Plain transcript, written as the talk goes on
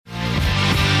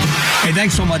Hey,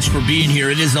 thanks so much for being here.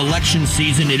 It is election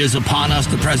season. It is upon us.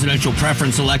 The presidential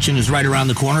preference election is right around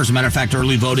the corner. As a matter of fact,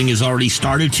 early voting has already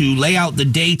started. To lay out the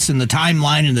dates and the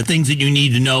timeline and the things that you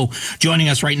need to know, joining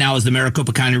us right now is the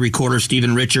Maricopa County Recorder,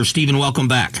 Stephen Richer. Stephen, welcome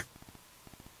back.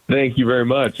 Thank you very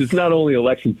much. It's not only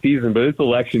election season, but it's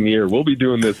election year. We'll be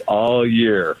doing this all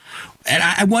year. And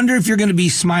I wonder if you're going to be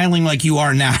smiling like you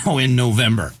are now in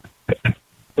November.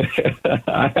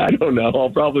 I don't know. I'll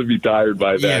probably be tired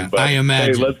by then. Yeah, but I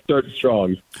imagine. Hey, let's start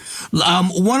strong.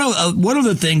 One of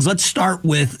the things, let's start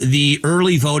with the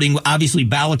early voting. Obviously,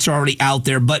 ballots are already out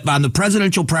there, but on the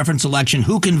presidential preference election,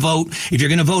 who can vote? If you're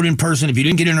going to vote in person, if you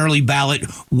didn't get an early ballot,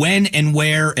 when and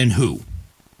where and who?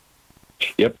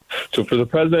 Yep. So for the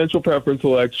presidential preference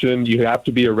election, you have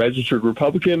to be a registered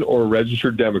Republican or a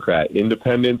registered Democrat.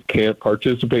 Independents can't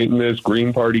participate in this.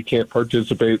 Green Party can't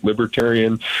participate.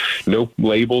 Libertarian, no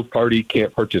labels party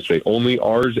can't participate. Only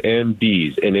R's and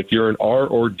D's. And if you're an R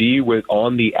or D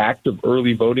on the active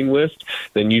early voting list,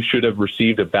 then you should have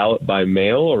received a ballot by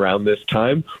mail around this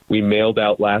time. We mailed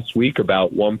out last week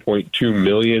about 1.2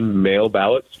 million mail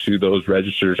ballots to those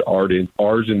registered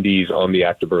R's and D's on the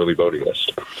active early voting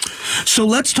list. So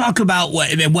let's talk about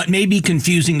what may be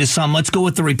confusing to some. Let's go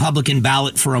with the Republican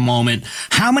ballot for a moment.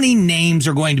 How many names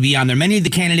are going to be on there? Many of the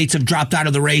candidates have dropped out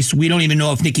of the race. We don't even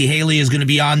know if Nikki Haley is going to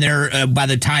be on there by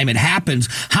the time it happens.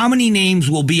 How many names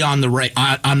will be on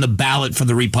the ballot for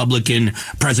the Republican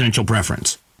presidential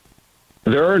preference?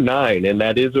 There are 9, and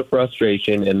that is a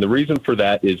frustration. And the reason for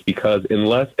that is because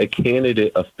unless a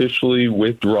candidate officially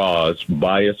withdraws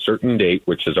by a certain date,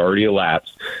 which has already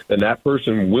elapsed, then that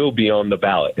person will be on the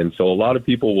ballot. And so a lot of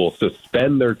people will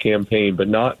suspend their campaign but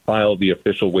not file the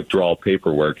official withdrawal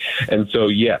paperwork. And so,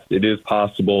 yes, it is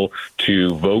possible to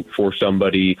vote for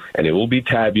somebody, and it will be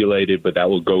tabulated, but that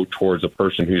will go towards a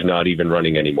person who's not even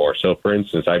running anymore. So, for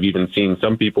instance, I've even seen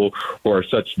some people who are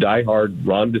such diehard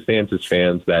Ron DeSantis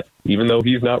fans that even though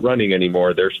he's not running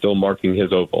anymore, they're still marking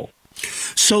his oval.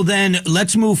 So then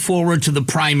let's move forward to the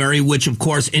primary, which, of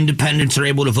course, independents are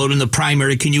able to vote in the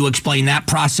primary. Can you explain that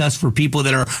process for people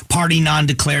that are party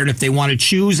non-declared if they want to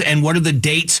choose? And what are the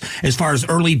dates as far as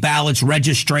early ballots,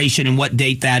 registration, and what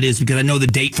date that is? Because I know the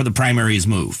date for the primary is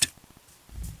moved.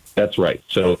 That's right.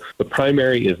 So the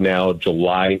primary is now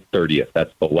July 30th.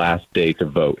 That's the last day to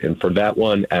vote. And for that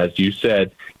one, as you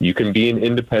said, you can be an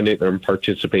independent and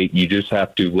participate. You just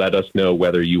have to let us know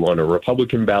whether you want a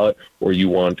Republican ballot or you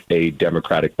want a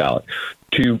Democratic ballot.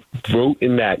 To vote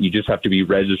in that, you just have to be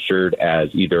registered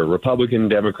as either a Republican,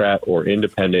 Democrat, or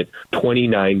independent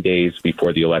 29 days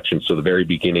before the election, so the very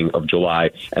beginning of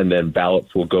July, and then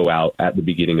ballots will go out at the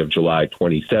beginning of July,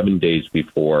 27 days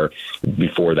before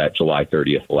that July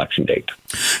 30th election date.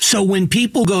 So when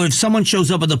people go, if someone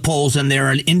shows up at the polls and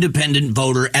they're an independent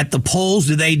voter, at the polls,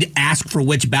 do they ask for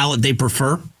which ballot they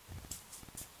prefer?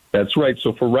 That's right.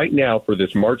 So for right now, for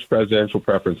this March presidential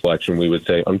preference election, we would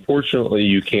say, unfortunately,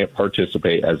 you can't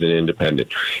participate as an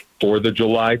independent. For the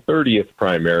July 30th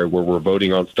primary, where we're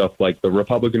voting on stuff like the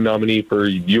Republican nominee for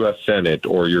U.S. Senate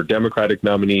or your Democratic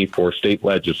nominee for state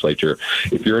legislature,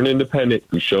 if you're an independent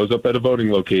who shows up at a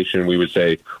voting location, we would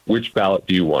say, which ballot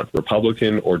do you want,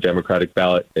 Republican or Democratic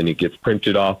ballot? And it gets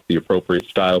printed off the appropriate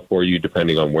style for you,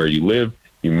 depending on where you live.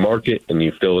 You mark it and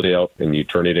you fill it out and you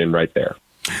turn it in right there.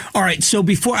 All right. So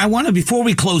before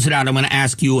we close it out, I'm going to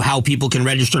ask you how people can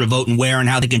register to vote and where and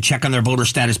how they can check on their voter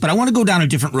status. But I want to go down a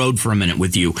different road for a minute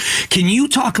with you. Can you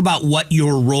talk about what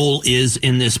your role is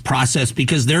in this process?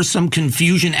 Because there's some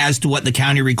confusion as to what the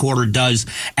county recorder does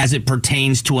as it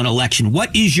pertains to an election.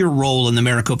 What is your role in the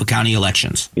Maricopa County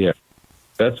elections? Yeah.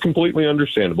 That's completely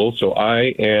understandable. So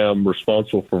I am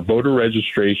responsible for voter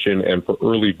registration and for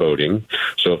early voting.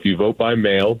 So if you vote by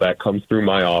mail, that comes through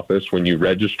my office. When you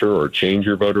register or change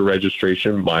your voter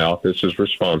registration, my office is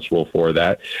responsible for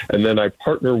that. And then I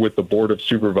partner with the Board of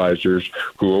Supervisors,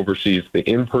 who oversees the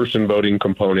in-person voting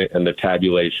component and the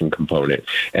tabulation component.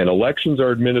 And elections are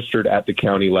administered at the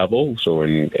county level. So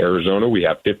in Arizona, we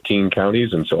have 15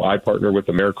 counties. And so I partner with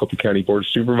the Maricopa County Board of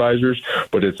Supervisors,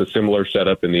 but it's a similar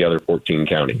setup in the other 14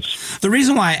 counties. The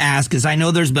reason why I ask is I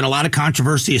know there's been a lot of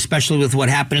controversy, especially with what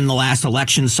happened in the last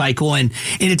election cycle. And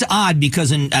it's odd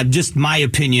because, in just my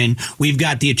opinion, we've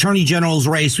got the attorney general's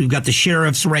race, we've got the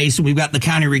sheriff's race, and we've got the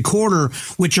county recorder,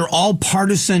 which are all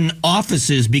partisan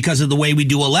offices because of the way we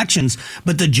do elections.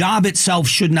 But the job itself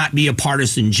should not be a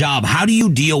partisan job. How do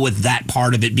you deal with that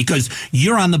part of it? Because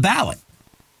you're on the ballot.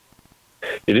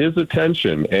 It is a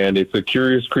tension, and it's a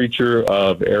curious creature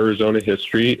of Arizona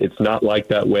history. It's not like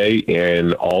that way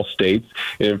in all states.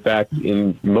 In fact,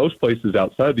 in most places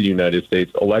outside the United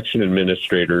States, election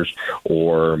administrators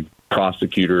or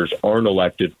prosecutors aren't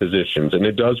elected positions, and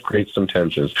it does create some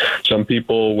tensions. Some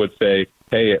people would say,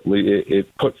 hey,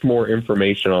 it puts more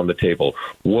information on the table.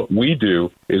 What we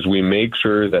do is we make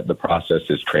sure that the process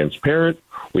is transparent,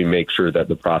 we make sure that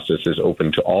the process is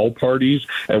open to all parties,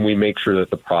 and we make sure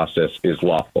that the process is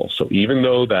lawful. So even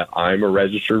though that I'm a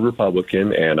registered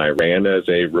Republican and I ran as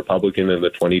a Republican in the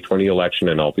 2020 election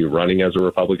and I'll be running as a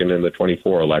Republican in the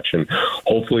 24 election,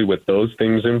 hopefully with those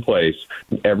things in place,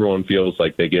 everyone feels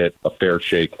like they get a fair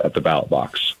shake at the ballot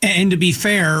box. And to be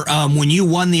fair, when you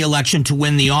won the election to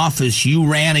win the office, you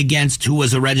ran against who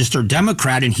was a registered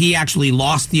Democrat, and he actually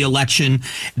lost the election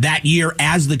that year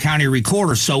as the county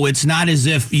recorder. So it's not as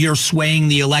if you're swaying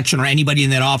the election or anybody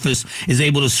in that office is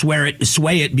able to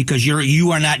sway it because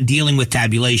you are not dealing with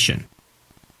tabulation.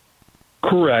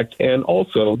 Correct. And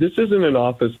also, this isn't an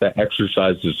office that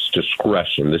exercises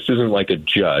discretion. This isn't like a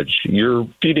judge. You're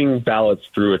feeding ballots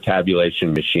through a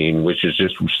tabulation machine, which is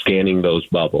just scanning those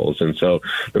bubbles. And so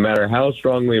no matter how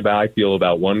strongly I feel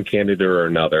about one candidate or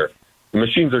another, the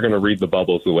machines are going to read the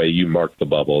bubbles the way you mark the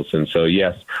bubbles. And so,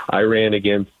 yes, I ran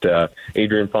against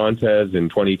Adrian Fontes in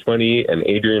 2020, and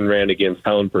Adrian ran against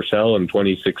Helen Purcell in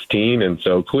 2016. And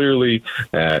so clearly,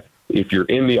 if you're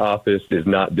in the office, is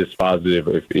not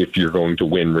dispositive if you're going to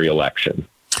win re-election.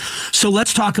 So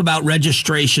let's talk about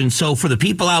registration. So for the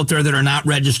people out there that are not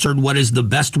registered, what is the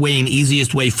best way and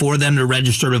easiest way for them to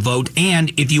register to vote?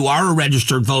 And if you are a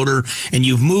registered voter and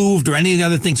you've moved or any of the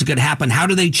other things that could happen, how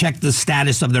do they check the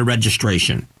status of their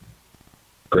registration?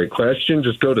 Great question.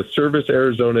 Just go to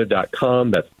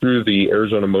servicearizona.com. That's through the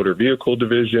Arizona Motor Vehicle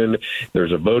Division.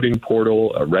 There's a voting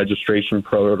portal, a registration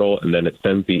portal, and then it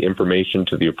sends the information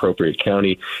to the appropriate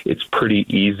county. It's pretty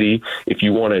easy. If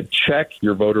you want to check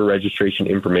your voter registration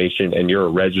information and you're a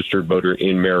registered voter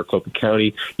in Maricopa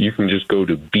County, you can just go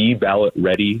to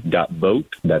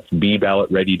beballotready.vote. That's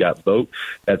beballotready.vote.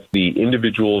 That's the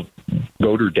individual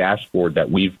voter dashboard that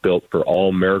we've built for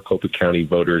all Maricopa County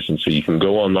voters. And so you can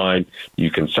go online, you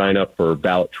can sign up for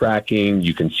ballot tracking,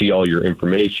 you can see all your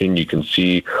information, you can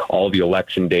see all the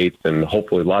election dates, and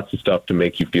hopefully lots of stuff to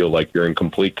make you feel like you're in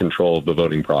complete control of the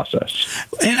voting process.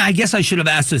 And I guess I should have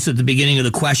asked this at the beginning of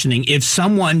the questioning. If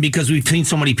someone, because we've seen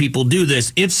so many people do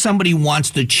this, if somebody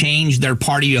wants to change their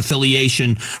party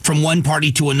affiliation from one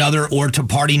party to another or to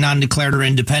party non-declared or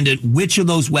independent, which of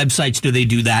those websites do they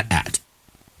do that at?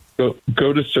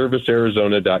 Go to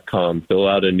servicearizona.com, fill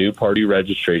out a new party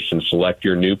registration, select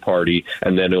your new party,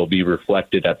 and then it'll be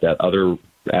reflected at that other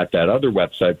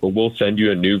website, but we'll send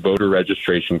you a new voter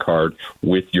registration card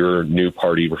with your new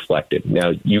party reflected.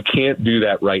 Now, you can't do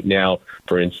that right now.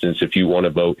 For instance, if you want to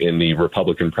vote in the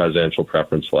Republican presidential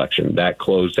preference election, that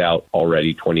closed out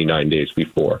already 29 days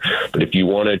before. But if you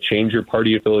want to change your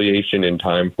party affiliation in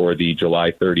time for the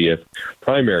July 30th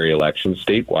primary election,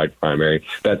 statewide primary,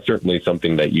 that's certainly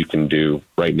something that you can do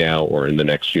right now or in the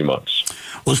next few months.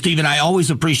 Well, Stephen, I always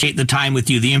appreciate the time with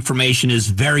you. The information is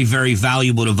very, very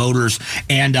valuable to voters,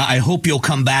 and I hope you'll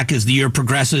come back as the year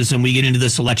progresses and we get into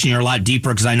this election year a lot deeper,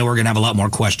 because I know we're going to have a lot more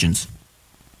questions.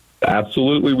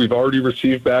 Absolutely. We've already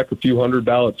received back a few hundred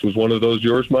ballots. Was one of those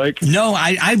yours, Mike? No,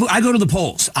 I go to the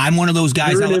polls. I'm one of those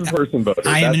guys. You're an in-person voter.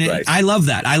 Right. I love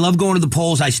that. I love going to the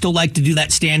polls. I still like to do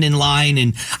that stand in line.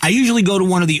 And I usually go to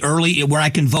one of the early where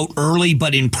I can vote early,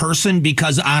 but in person,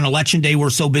 because on election day, we're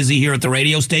so busy here at the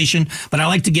radio station. But I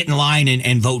like to get in line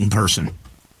and vote in person.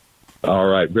 All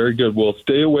right. Very good. Well,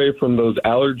 stay away from those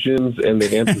allergens and the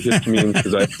antihistamines,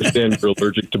 because I understand you're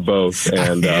allergic to both.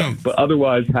 And but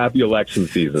otherwise, happy election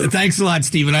season. Thanks a lot,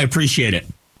 Stephen. I appreciate it.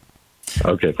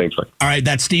 Okay. Thanks, Mike. All right.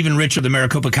 That's Stephen Richer, the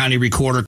Maricopa County Recorder.